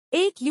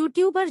एक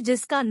यूट्यूबर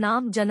जिसका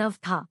नाम जनव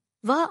था,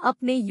 वह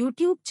अपने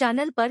यूट्यूब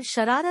चैनल पर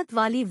शरारत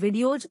वाली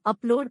वीडियोज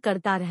अपलोड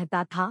करता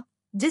रहता था,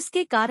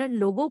 जिसके कारण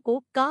लोगों को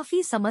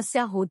काफी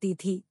समस्या होती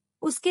थी।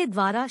 उसके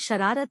द्वारा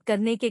शरारत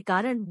करने के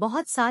कारण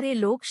बहुत सारे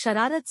लोग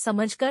शरारत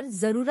समझकर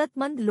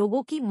जरूरतमंद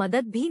लोगों की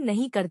मदद भी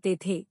नहीं करते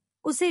थे।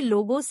 उसे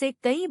लोगों से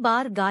कई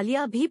बार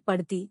गालियां भी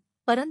पड़ती,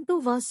 परंतु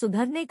वह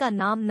सुधरने का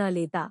नाम न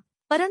लेता।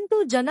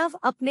 परंतु जनव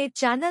अपने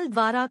चैनल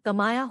द्वारा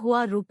कमाया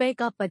हुआ रुपए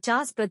का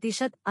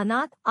 50%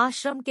 अनाथ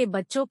आश्रम के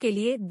बच्चों के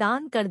लिए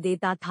दान कर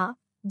देता था,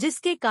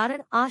 जिसके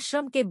कारण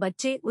आश्रम के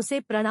बच्चे उसे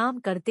प्रणाम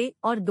करते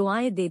और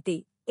दुआएं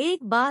देते।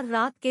 एक बार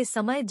रात के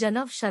समय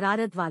जनव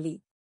शरारत वाली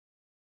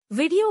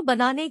वीडियो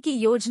बनाने की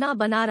योजना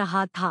बना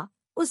रहा था।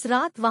 उस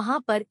रात वहां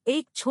पर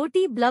एक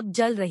छोटी बल्ब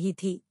जल रही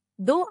थी।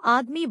 दो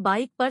आदमी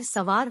बाइक पर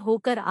सवार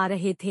होकर आ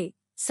रहे थे।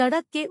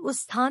 सड़क के उस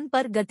स्थान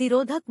पर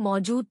गतिरोधक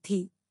मौजूद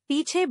थी।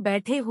 पीछे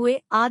बैठे हुए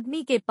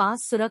आदमी के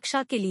पास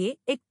सुरक्षा के लिए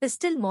एक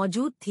पिस्टल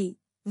मौजूद थी।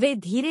 वे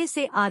धीरे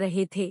से आ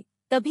रहे थे।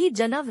 तभी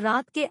जनव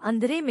रात के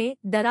अंधेरे में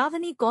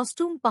डरावनी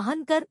कॉस्ट्यूम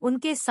पहनकर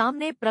उनके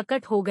सामने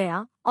प्रकट हो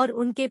गया और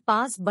उनके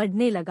पास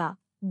बढ़ने लगा।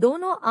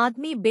 दोनों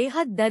आदमी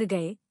बेहद डर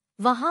गए।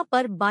 वहां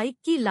पर बाइक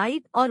की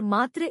लाइट और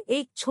मात्र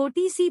एक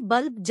छोटी सी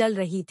बल्ब जल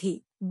रही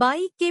थी।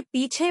 बाइक के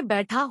पीछे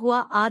बैठा हुआ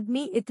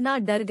आदमी इतना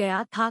डर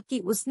गया था कि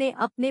उसने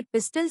अपने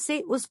पिस्टल से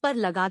उस पर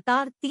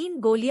लगातार 3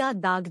 गोलियां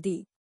दाग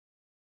दी।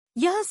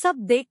 यह सब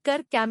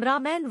देखकर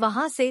कैमरामैन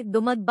वहां से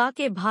दुमदबा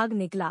के भाग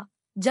निकला।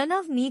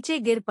 जनव नीचे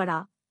गिर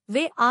पड़ा।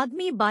 वे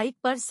आदमी बाइक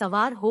पर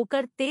सवार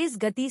होकर तेज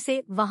गति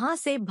से वहां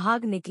से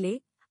भाग निकले।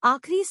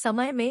 आखिरी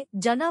समय में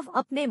जनव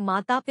अपने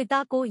माता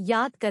पिता को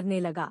याद करने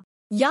लगा।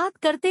 याद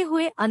करते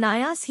हुए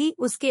अनायास ही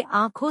उसके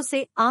आंखों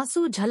से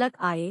आंसू झलक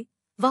आए।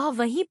 वह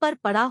वहीं पर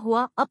पड़ा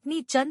हुआ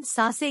अपनी चंद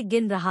सांसें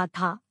गिन रहा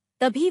था।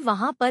 तभी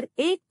वहां पर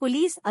एक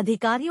पुलिस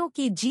अधिकारियों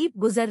की जीप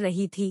गुजर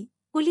रही थी।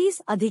 पुलिस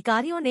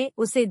अधिकारियों ने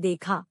उसे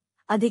देखा।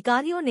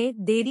 अधिकारियों ने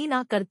देरी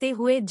न करते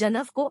हुए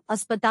जनव को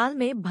अस्पताल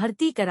में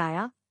भर्ती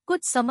कराया।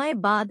 कुछ समय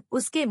बाद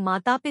उसके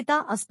माता पिता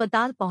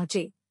अस्पताल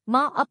पहुंचे।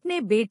 मां अपने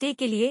बेटे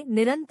के लिए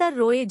निरंतर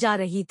रोए जा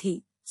रही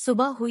थी।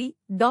 सुबह हुई।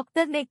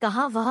 डॉक्टर ने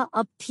कहा वह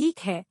अब ठीक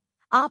है,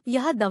 आप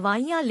यह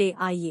दवाइयां ले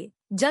आइए।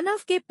 जनव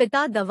के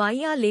पिता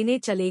दवाइयां लेने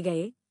चले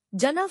गए।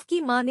 जनव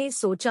की मां ने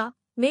सोचा,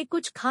 मैं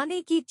कुछ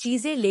खाने की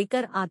चीजें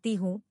लेकर आती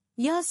हूँ।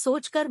 यह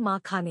सोचकर मां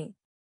खाने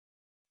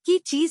की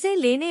चीजें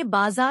लेने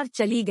बाजार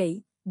चली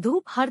गई।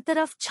 धूप हर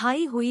तरफ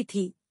छाई हुई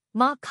थी।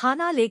 मां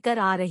खाना लेकर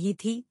आ रही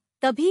थी।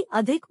 तभी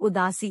अधिक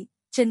उदासी,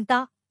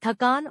 चिंता,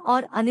 थकान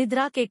और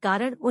अनिद्रा के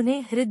कारण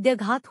उन्हें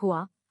हृदयाघात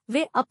हुआ।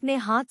 वे अपने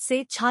हाथ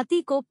से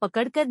छाती को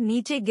पकड़कर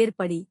नीचे गिर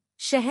पड़ी।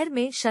 शहर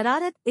में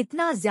शरारत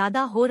इतना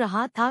ज्यादा हो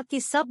रहा था कि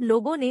सब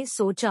लोगों ने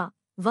सोचा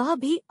वह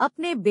भी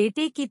अपने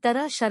बेटे की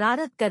तरह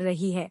शरारत कर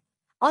रही है,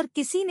 और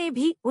किसी ने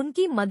भी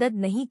उनकी मदद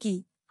नहीं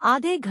की।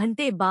 आधे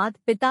घंटे बाद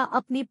पिता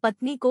अपनी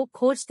पत्नी को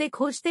खोजते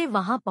खोजते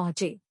वहां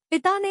पहुंचे।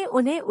 पिता ने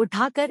उन्हें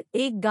उठाकर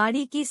एक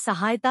गाड़ी की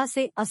सहायता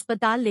से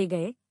अस्पताल ले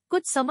गए।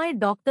 कुछ समय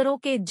डॉक्टरों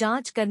के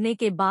जांच करने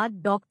के बाद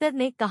डॉक्टर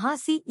ने कहा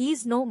सी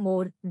इज नो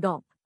मोर।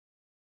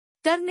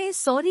 डॉक्टर ने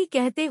सॉरी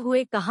कहते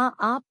हुए कहा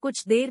आप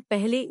कुछ देर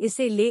पहले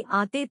इसे ले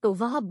आते तो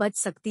वह बच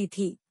सकती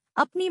थी।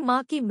 अपनी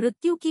मां की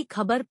मृत्यु की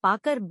खबर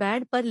पाकर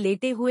बेड पर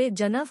लेटे हुए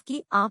जनव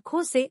की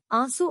आंखों से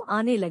आंसू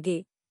आने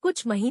लगे।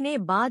 कुछ महीने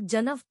बाद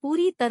जनव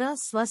पूरी तरह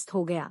स्वस्थ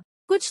हो गया।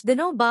 कुछ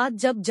दिनों बाद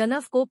जब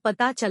जनव को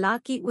पता चला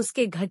कि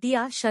उसके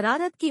घटिया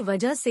शरारत की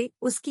वजह से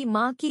उसकी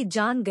मां की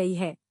जान गई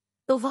है,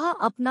 तो वह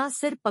अपना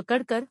सिर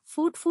पकड़कर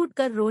फूट फूट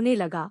कर रोने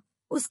लगा।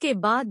 उसके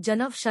बाद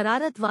जनव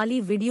शरारत वाली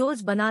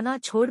वीडियोज बनाना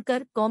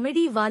छोड़कर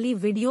कॉमेडी वाली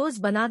वीडियोज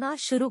बनाना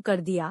शुरू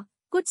कर दिया।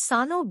 कुछ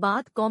सालों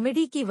बाद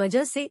कॉमेडी की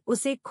वजह से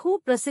उसे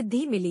खूब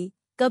प्रसिद्धि मिली।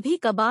 कभी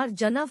कभार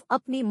जनव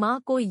अपनी मां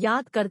को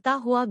याद करता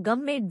हुआ गम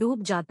में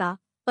डूब जाता,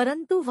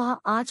 परंतु वह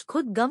आज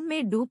खुद गम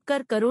में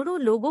डूबकर करोड़ों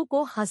लोगों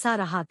को हंसा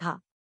रहा था।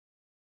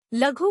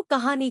 लघु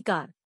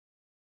कहानीकार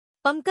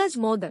Pankaj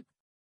modak.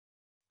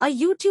 A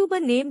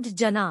YouTuber named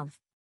Janav.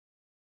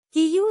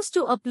 He used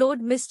to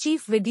upload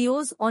mischief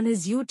videos on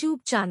his YouTube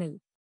channel,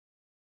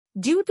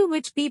 due to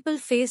which people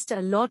faced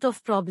a lot of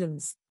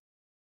problems.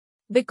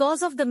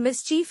 Because of the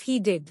mischief he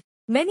did,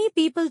 many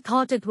people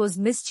thought it was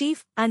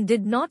mischief and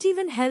did not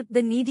even help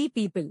the needy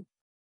people.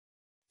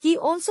 He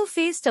also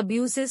faced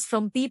abuses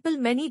from people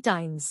many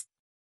times,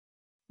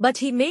 but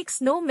he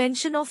makes no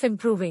mention of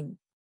improving.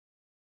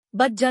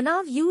 But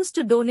Janav used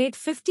to donate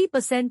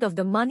 50% of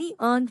the money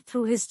earned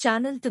through his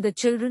channel to the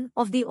children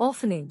of the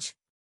orphanage,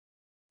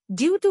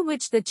 due to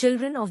which the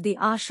children of the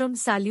ashram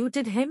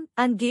saluted him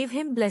and gave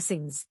him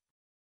blessings.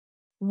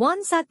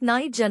 Once at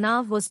night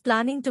Janav was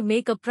planning to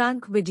make a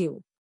prank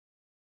video.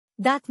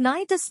 That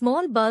night a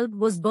small bulb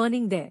was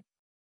burning there.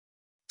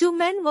 Two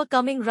men were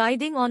coming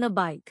riding on a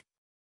bike.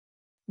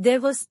 There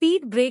were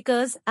speed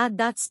breakers at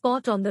that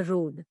spot on the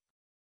road.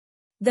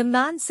 The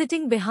man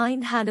sitting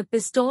behind had a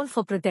pistol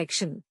for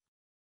protection.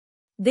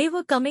 They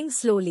were coming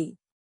slowly.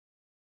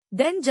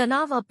 Then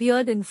Janav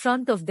appeared in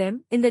front of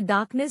them in the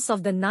darkness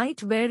of the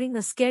night wearing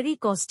a scary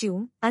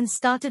costume and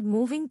started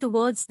moving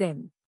towards them.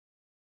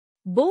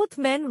 Both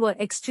men were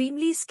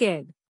extremely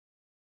scared.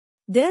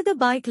 There the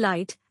bike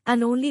light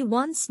and only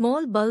one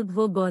small bulb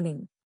were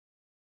burning.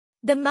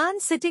 The man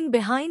sitting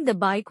behind the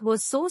bike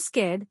was so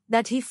scared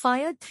that he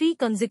fired 3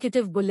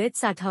 consecutive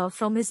bullets at her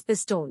from his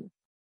pistol.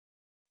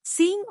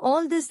 Seeing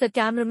all this, the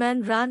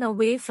cameraman ran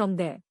away from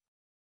there.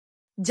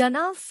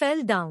 Janav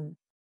fell down.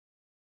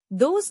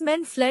 Those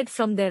men fled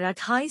from there at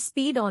high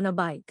speed on a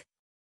bike.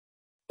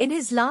 In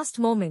his last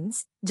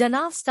moments,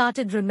 Janav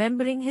started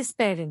remembering his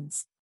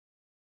parents.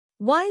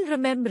 While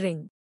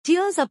remembering,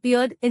 tears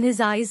appeared in his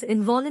eyes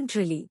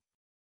involuntarily.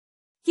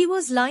 He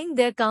was lying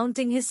there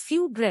counting his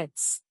few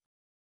breaths.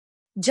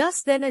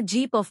 Just then a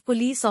jeep of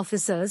police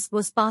officers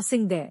was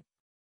passing there.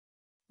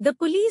 The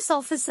police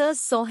officers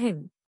saw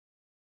him.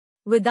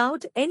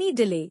 Without any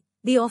delay,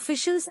 the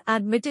officials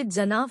admitted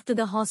Janav to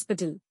the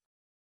hospital.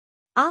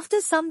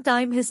 After some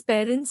time his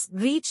parents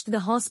reached the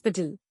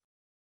hospital.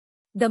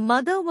 The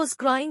mother was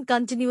crying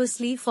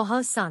continuously for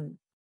her son.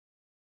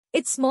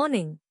 "It's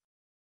morning.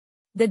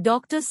 The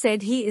doctor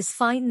said he is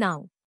fine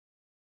now.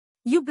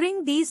 You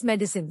bring these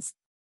medicines."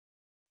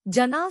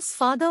 Janav's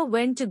father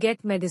went to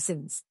get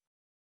medicines.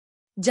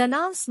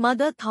 Janav's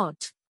mother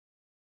thought,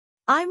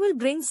 "I will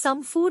bring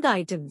some food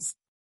items."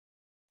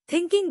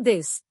 Thinking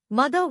this,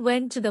 mother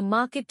went to the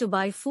market to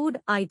buy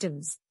food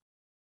items.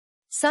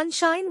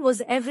 Sunshine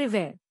was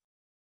everywhere.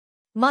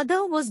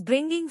 Mother was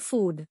bringing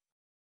food.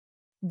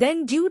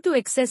 Then due to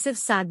excessive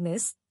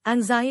sadness,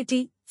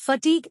 anxiety,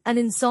 fatigue and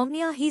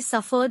insomnia he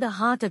suffered a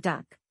heart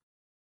attack.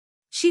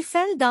 She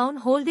fell down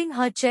holding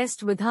her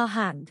chest with her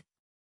hand.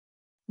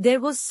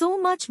 There was so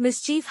much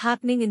mischief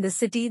happening in the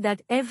city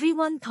that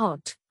everyone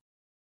thought,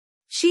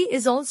 she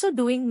is also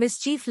doing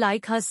mischief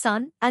like her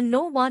son, and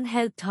no one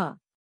helped her.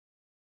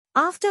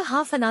 After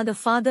half an hour the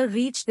father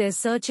reached there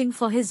searching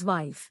for his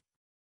wife.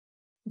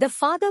 The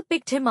father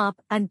picked him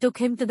up and took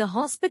him to the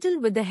hospital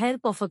with the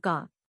help of a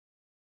car.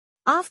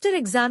 After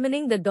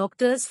examining the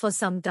doctors for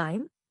some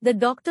time, the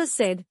doctor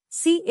said,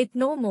 "See it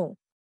no more."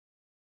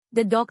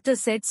 The doctor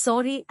said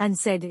sorry and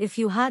said if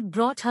you had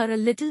brought her a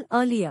little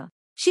earlier,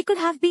 she could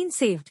have been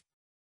saved.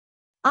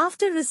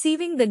 After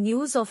receiving the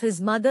news of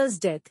his mother's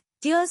death,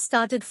 tears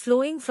started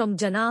flowing from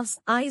Janav's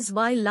eyes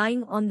while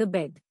lying on the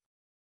bed.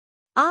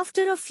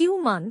 After a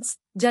few months,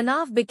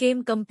 Janav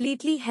became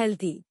completely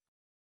healthy.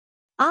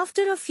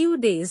 After a few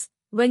days,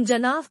 when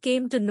Janav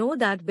came to know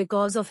that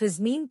because of his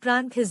mean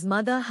prank his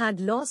mother had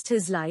lost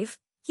his life,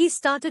 he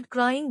started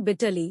crying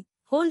bitterly,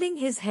 holding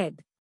his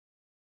head.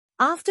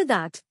 After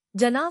that,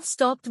 Janav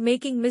stopped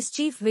making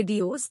mischief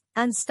videos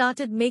and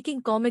started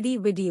making comedy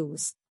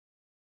videos.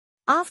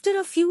 After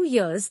a few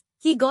years,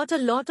 he got a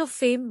lot of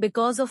fame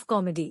because of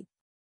comedy.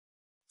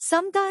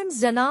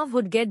 Sometimes Janav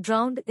would get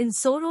drowned in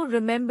sorrow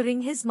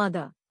remembering his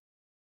mother.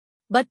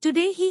 But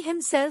today he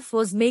himself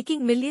was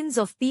making millions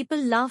of people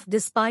laugh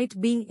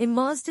despite being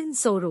immersed in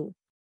sorrow.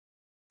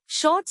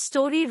 Short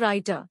story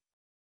writer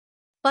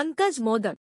Pankaj Modak.